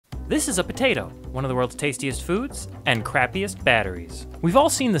This is a potato, one of the world's tastiest foods and crappiest batteries. We've all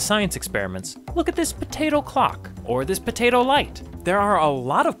seen the science experiments. Look at this potato clock, or this potato light. There are a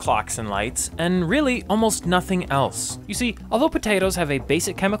lot of clocks and lights, and really almost nothing else. You see, although potatoes have a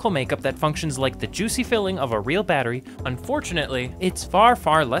basic chemical makeup that functions like the juicy filling of a real battery, unfortunately, it's far,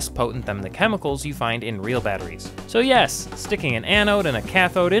 far less potent than the chemicals you find in real batteries. So yes, sticking an anode and a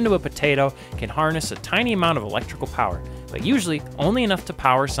cathode into a potato can harness a tiny amount of electrical power, but usually only enough to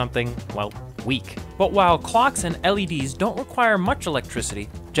power something, well, weak. But while clocks and LEDs don't require much electricity,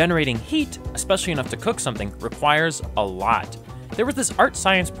 generating heat, especially enough to cook something, requires a lot. There was this art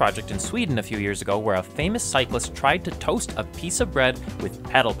science project in Sweden a few years ago where a famous cyclist tried to toast a piece of bread with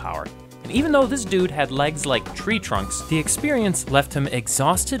pedal power. And even though this dude had legs like tree trunks, the experience left him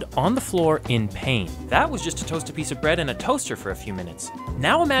exhausted on the floor in pain. That was just to toast a piece of bread in a toaster for a few minutes.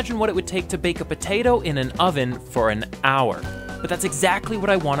 Now imagine what it would take to bake a potato in an oven for an hour. But that's exactly what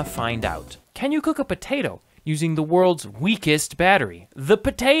I want to find out. Can you cook a potato using the world's weakest battery, the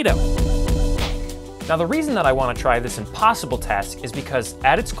potato? Now the reason that I want to try this impossible task is because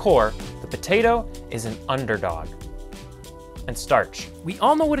at its core, the potato is an underdog. And starch. We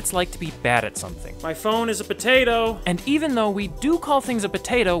all know what it's like to be bad at something. My phone is a potato. And even though we do call things a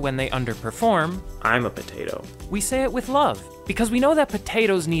potato when they underperform, I'm a potato, we say it with love. Because we know that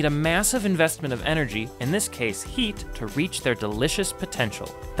potatoes need a massive investment of energy, in this case heat, to reach their delicious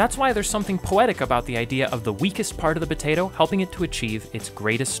potential. That's why there's something poetic about the idea of the weakest part of the potato helping it to achieve its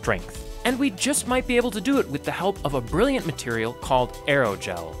greatest strength. And we just might be able to do it with the help of a brilliant material called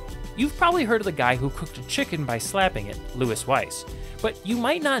aerogel. You've probably heard of the guy who cooked a chicken by slapping it, Louis Weiss. But you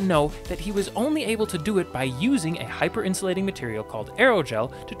might not know that he was only able to do it by using a hyper-insulating material called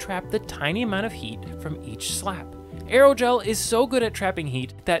aerogel to trap the tiny amount of heat from each slap. Aerogel is so good at trapping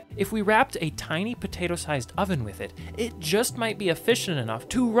heat that if we wrapped a tiny potato-sized oven with it, it just might be efficient enough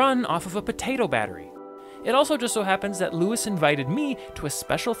to run off of a potato battery. It also just so happens that Louis invited me to a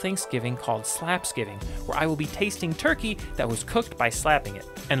special Thanksgiving called Slapsgiving, where I will be tasting turkey that was cooked by slapping it.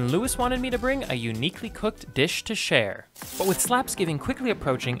 And Louis wanted me to bring a uniquely cooked dish to share. But with Slapsgiving quickly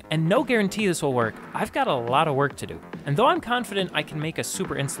approaching and no guarantee this will work, I've got a lot of work to do. And though I'm confident I can make a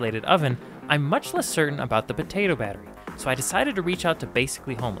super insulated oven, I'm much less certain about the potato battery. So I decided to reach out to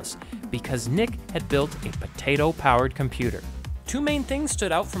Basically Homeless, because Nick had built a potato-powered computer. Two main things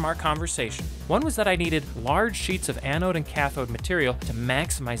stood out from our conversation. One was that I needed large sheets of anode and cathode material to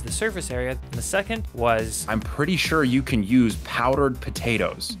maximize the surface area, and the second was... I'm pretty sure you can use powdered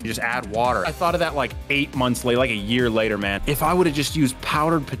potatoes. You just add water. I thought of that like 8 months later, like a year later, man. If I would've just used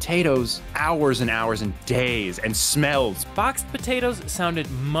powdered potatoes, hours and hours and days and smells. Boxed potatoes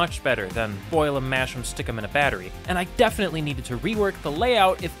sounded much better than boil them, mash them, stick them in a battery, and I definitely needed to rework the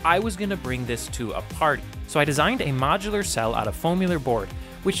layout if I was gonna bring this to a party. So I designed a modular cell out of foamular board,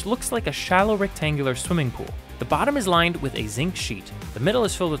 which looks like a shallow rectangular swimming pool. The bottom is lined with a zinc sheet, the middle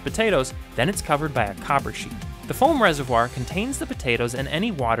is filled with potatoes, then it's covered by a copper sheet. The foam reservoir contains the potatoes and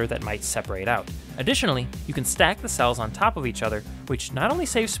any water that might separate out. Additionally, you can stack the cells on top of each other, which not only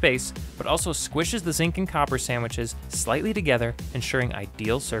saves space, but also squishes the zinc and copper sandwiches slightly together, ensuring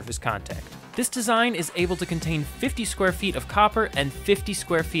ideal surface contact. This design is able to contain 50 square feet of copper and 50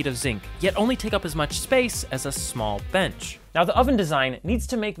 square feet of zinc, yet only take up as much space as a small bench. Now the oven design needs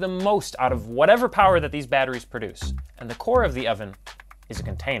to make the most out of whatever power that these batteries produce, and the core of the oven is a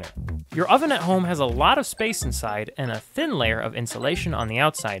container. Your oven at home has a lot of space inside and a thin layer of insulation on the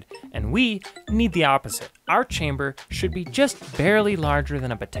outside, and we need the opposite. Our chamber should be just barely larger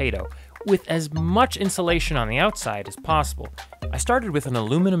than a potato, with as much insulation on the outside as possible. I started with an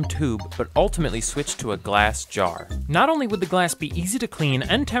aluminum tube, but ultimately switched to a glass jar. Not only would the glass be easy to clean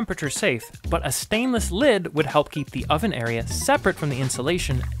and temperature safe, but a stainless lid would help keep the oven area separate from the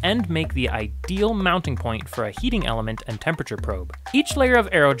insulation and make the ideal mounting point for a heating element and temperature probe. Each layer of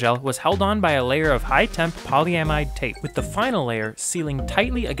aerogel was held on by a layer of high-temp polyamide tape, with the final layer sealing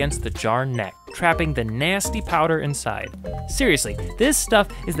tightly against the jar neck, trapping the nasty powder inside. Seriously, this stuff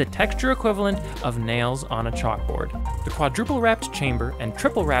is the texture equivalent of nails on a chalkboard. The quadruple wrapped chamber and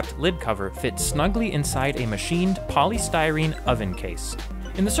triple wrapped lid cover fit snugly inside a machined polystyrene oven case.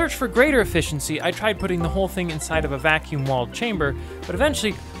 In the search for greater efficiency, I tried putting the whole thing inside of a vacuum-walled chamber, but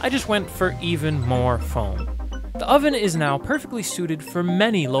eventually I just went for even more foam. The oven is now perfectly suited for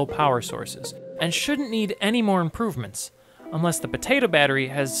many low power sources, and shouldn't need any more improvements, unless the potato battery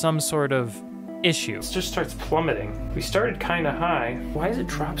has some sort of issue. It just starts plummeting. We started kinda high. Why does it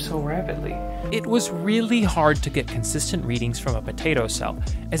drop so rapidly? It was really hard to get consistent readings from a potato cell,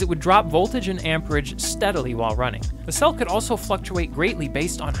 as it would drop voltage and amperage steadily while running. The cell could also fluctuate greatly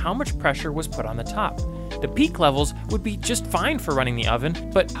based on how much pressure was put on the top. The peak levels would be just fine for running the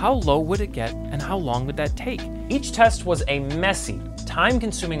oven, but how low would it get and how long would that take? Each test was a messy,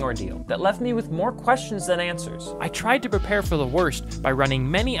 time-consuming ordeal that left me with more questions than answers. I tried to prepare for the worst by running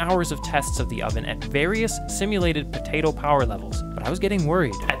many hours of tests of the oven at various simulated potato power levels, but I was getting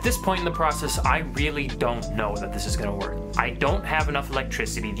worried. At this point in the process, I really don't know that this is gonna work. I don't have enough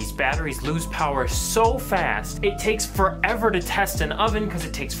electricity. These batteries lose power so fast. It takes forever to test an oven because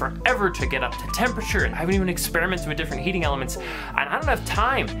it takes forever to get up to temperature. I haven't even experimented with different heating elements, and I don't have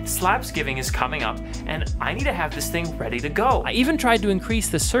time. Slapsgiving is coming up, and I need to have this thing ready to go. I even tried to increase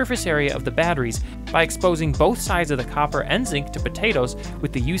the surface area of the batteries by exposing both sides of the copper and zinc to potatoes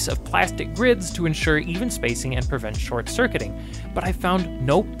with the use of plastic grids to ensure even spacing and prevent short circuiting, but I found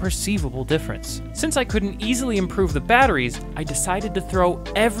no perceivable difference. Since I couldn't easily improve the batteries, I decided to throw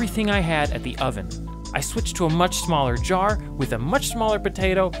everything I had at the oven. I switched to a much smaller jar with a much smaller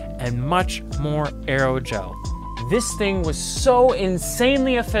potato and much more aerogel. This thing was so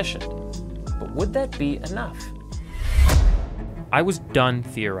insanely efficient, but would that be enough? I was done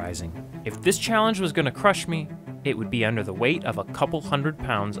theorizing. If this challenge was gonna crush me, it would be under the weight of a couple 100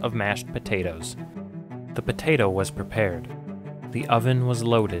 pounds of mashed potatoes. The potato was prepared. The oven was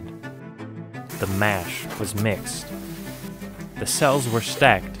loaded. The mash was mixed. The cells were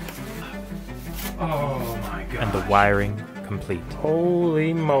stacked. Oh my god. And the wiring complete.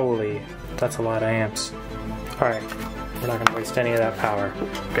 Holy moly. That's a lot of amps. Alright, we're not gonna waste any of that power.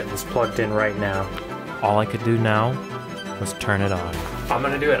 Getting this plugged in right now. All I could do now was turn it on. I'm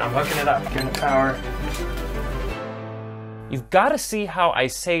gonna do it. I'm hooking it up. Giving it power. You've got to see how I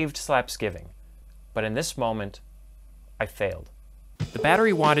saved Slapsgiving, but in this moment, I failed. The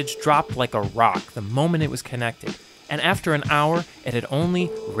battery wattage dropped like a rock the moment it was connected, and after an hour, it had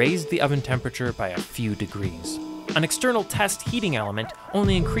only raised the oven temperature by a few degrees. An external test heating element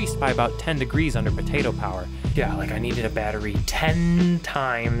only increased by about 10 degrees under potato power. Yeah, like I needed a battery 10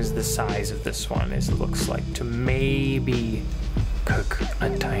 times the size of this one, as it looks like, to maybe cook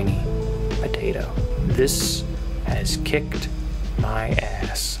a tiny potato. This has kicked my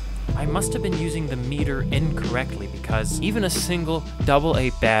ass. I must have been using the meter incorrectly because even a single AA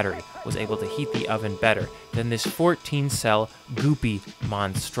battery was able to heat the oven better than this 14-cell goopy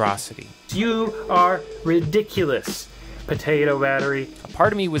monstrosity. You are ridiculous, potato battery. A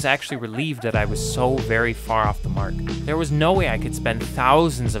part of me was actually relieved that I was so very far off the mark. There was no way I could spend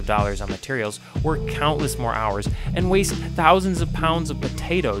thousands of dollars on materials, work countless more hours, and waste thousands of pounds of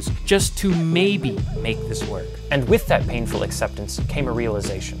potatoes just to maybe make this work. And with that painful acceptance came a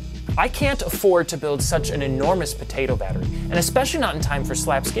realization. I can't afford to build such an enormous potato battery, and especially not in time for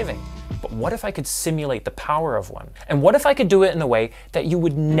Slapsgiving. But what if I could simulate the power of one? And what if I could do it in a way that you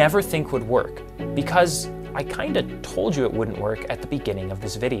would never think would work? Because I kinda told you it wouldn't work at the beginning of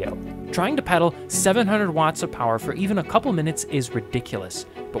this video. Trying to peddle 700 watts of power for even a couple minutes is ridiculous.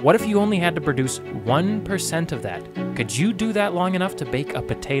 But what if you only had to produce 1% of that? Could you do that long enough to bake a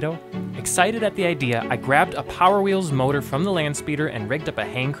potato? Excited at the idea, I grabbed a Power Wheels motor from the land speeder and rigged up a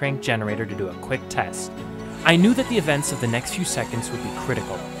hand crank generator to do a quick test. I knew that the events of the next few seconds would be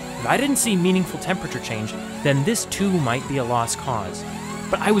critical. If I didn't see meaningful temperature change, then this too might be a lost cause.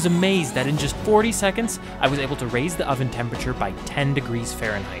 But I was amazed that in just 40 seconds, I was able to raise the oven temperature by 10 degrees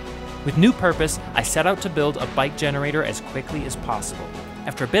Fahrenheit. With new purpose, I set out to build a bike generator as quickly as possible.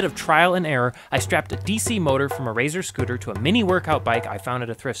 After a bit of trial and error, I strapped a DC motor from a Razor scooter to a mini workout bike I found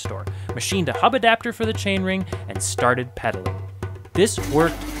at a thrift store, machined a hub adapter for the chainring, and started pedaling. This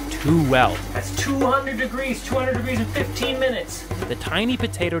worked too well. That's 200 degrees in 15 minutes. The tiny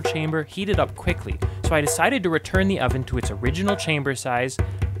potato chamber heated up quickly, so I decided to return the oven to its original chamber size.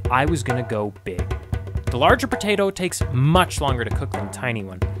 I was gonna go big. The larger potato takes much longer to cook than the tiny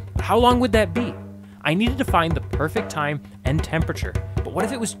one. But how long would that be? I needed to find the perfect time and temperature, but what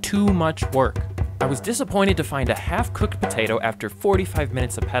if it was too much work? I was disappointed to find a half-cooked potato after 45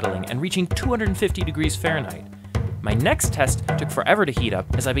 minutes of pedaling and reaching 250 degrees Fahrenheit. My next test took forever to heat up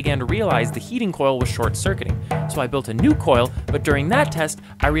as I began to realize the heating coil was short-circuiting, so I built a new coil, but during that test,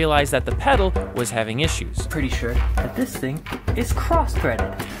 I realized that the pedal was having issues. Pretty sure that this thing is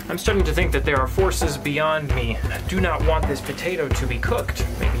cross-threaded. I'm starting to think that there are forces beyond me that do not want this potato to be cooked.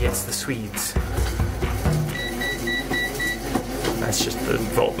 Maybe it's the Swedes. I That's just the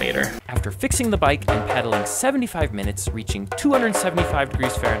voltmeter. After fixing the bike and pedaling 75 minutes, reaching 275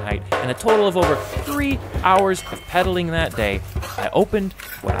 degrees Fahrenheit, and a total of over 3 hours of pedaling that day, I opened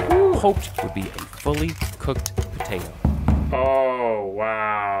what I hoped would be a fully cooked potato. Oh,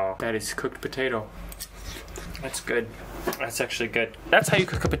 wow. That is cooked potato. That's good. That's actually good. That's how you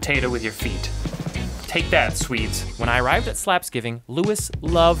cook a potato with your feet. Take that, Swedes. When I arrived at Slapsgiving, Lewis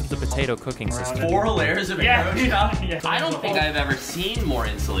loved the potato cooking system. 4 layers of aerosol? Yeah. I don't think I've ever seen more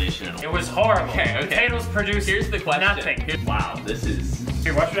insulation. It was horrible. Okay. Potatoes produce Here's the question. nothing. Wow, this is...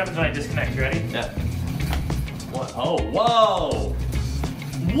 Here, watch what happens when I disconnect. You ready? Yeah. What? Oh, whoa!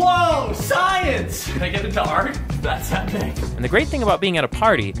 Whoa, science! Can I get into art? That's epic. And the great thing about being at a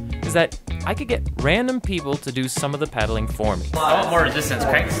party is that I could get random people to do some of the pedaling for me. I want more resistance.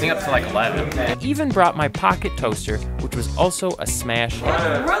 Crank this thing up to like 11. I even brought my pocket toaster, which was also a smash hit.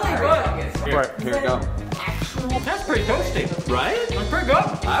 Really good. Here we go. That's pretty toasty. Right? That's pretty good.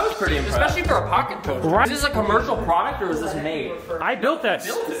 I was pretty impressed. Especially for a pocket toaster. Right. Is this a commercial product or is this made? I built this.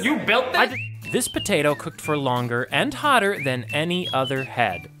 You built this? This potato cooked for longer and hotter than any other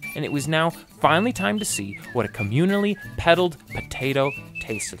had. And it was now finally time to see what a communally pedaled potato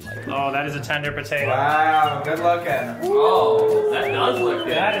tasted like. Oh, that is a tender potato. Wow, good looking. Oh, that does look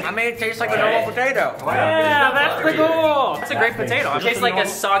good. I mean, it tastes like a normal potato. Yeah, that's the goal. That's a great potato. It tastes like a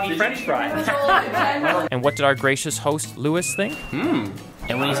soggy French fry. And what did our gracious host, Lewis, think?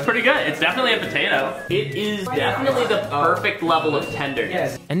 It's pretty good. It's definitely a potato. It is definitely the perfect level of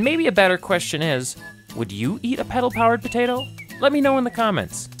tenderness. And maybe a better question is, would you eat a pedal-powered potato? Let me know in the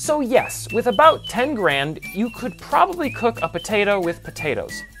comments. So yes, with about 10 grand, you could probably cook a potato with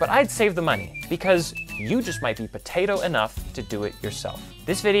potatoes, but I'd save the money because you just might be potato enough to do it yourself.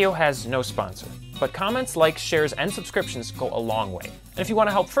 This video has no sponsor, but comments, likes, shares, and subscriptions go a long way. And if you want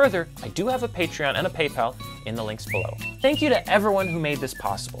to help further, I do have a Patreon and a PayPal in the links below. Thank you to everyone who made this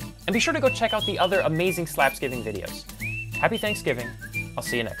possible. And be sure to go check out the other amazing Slapsgiving videos. Happy Thanksgiving. I'll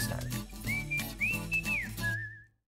see you next time.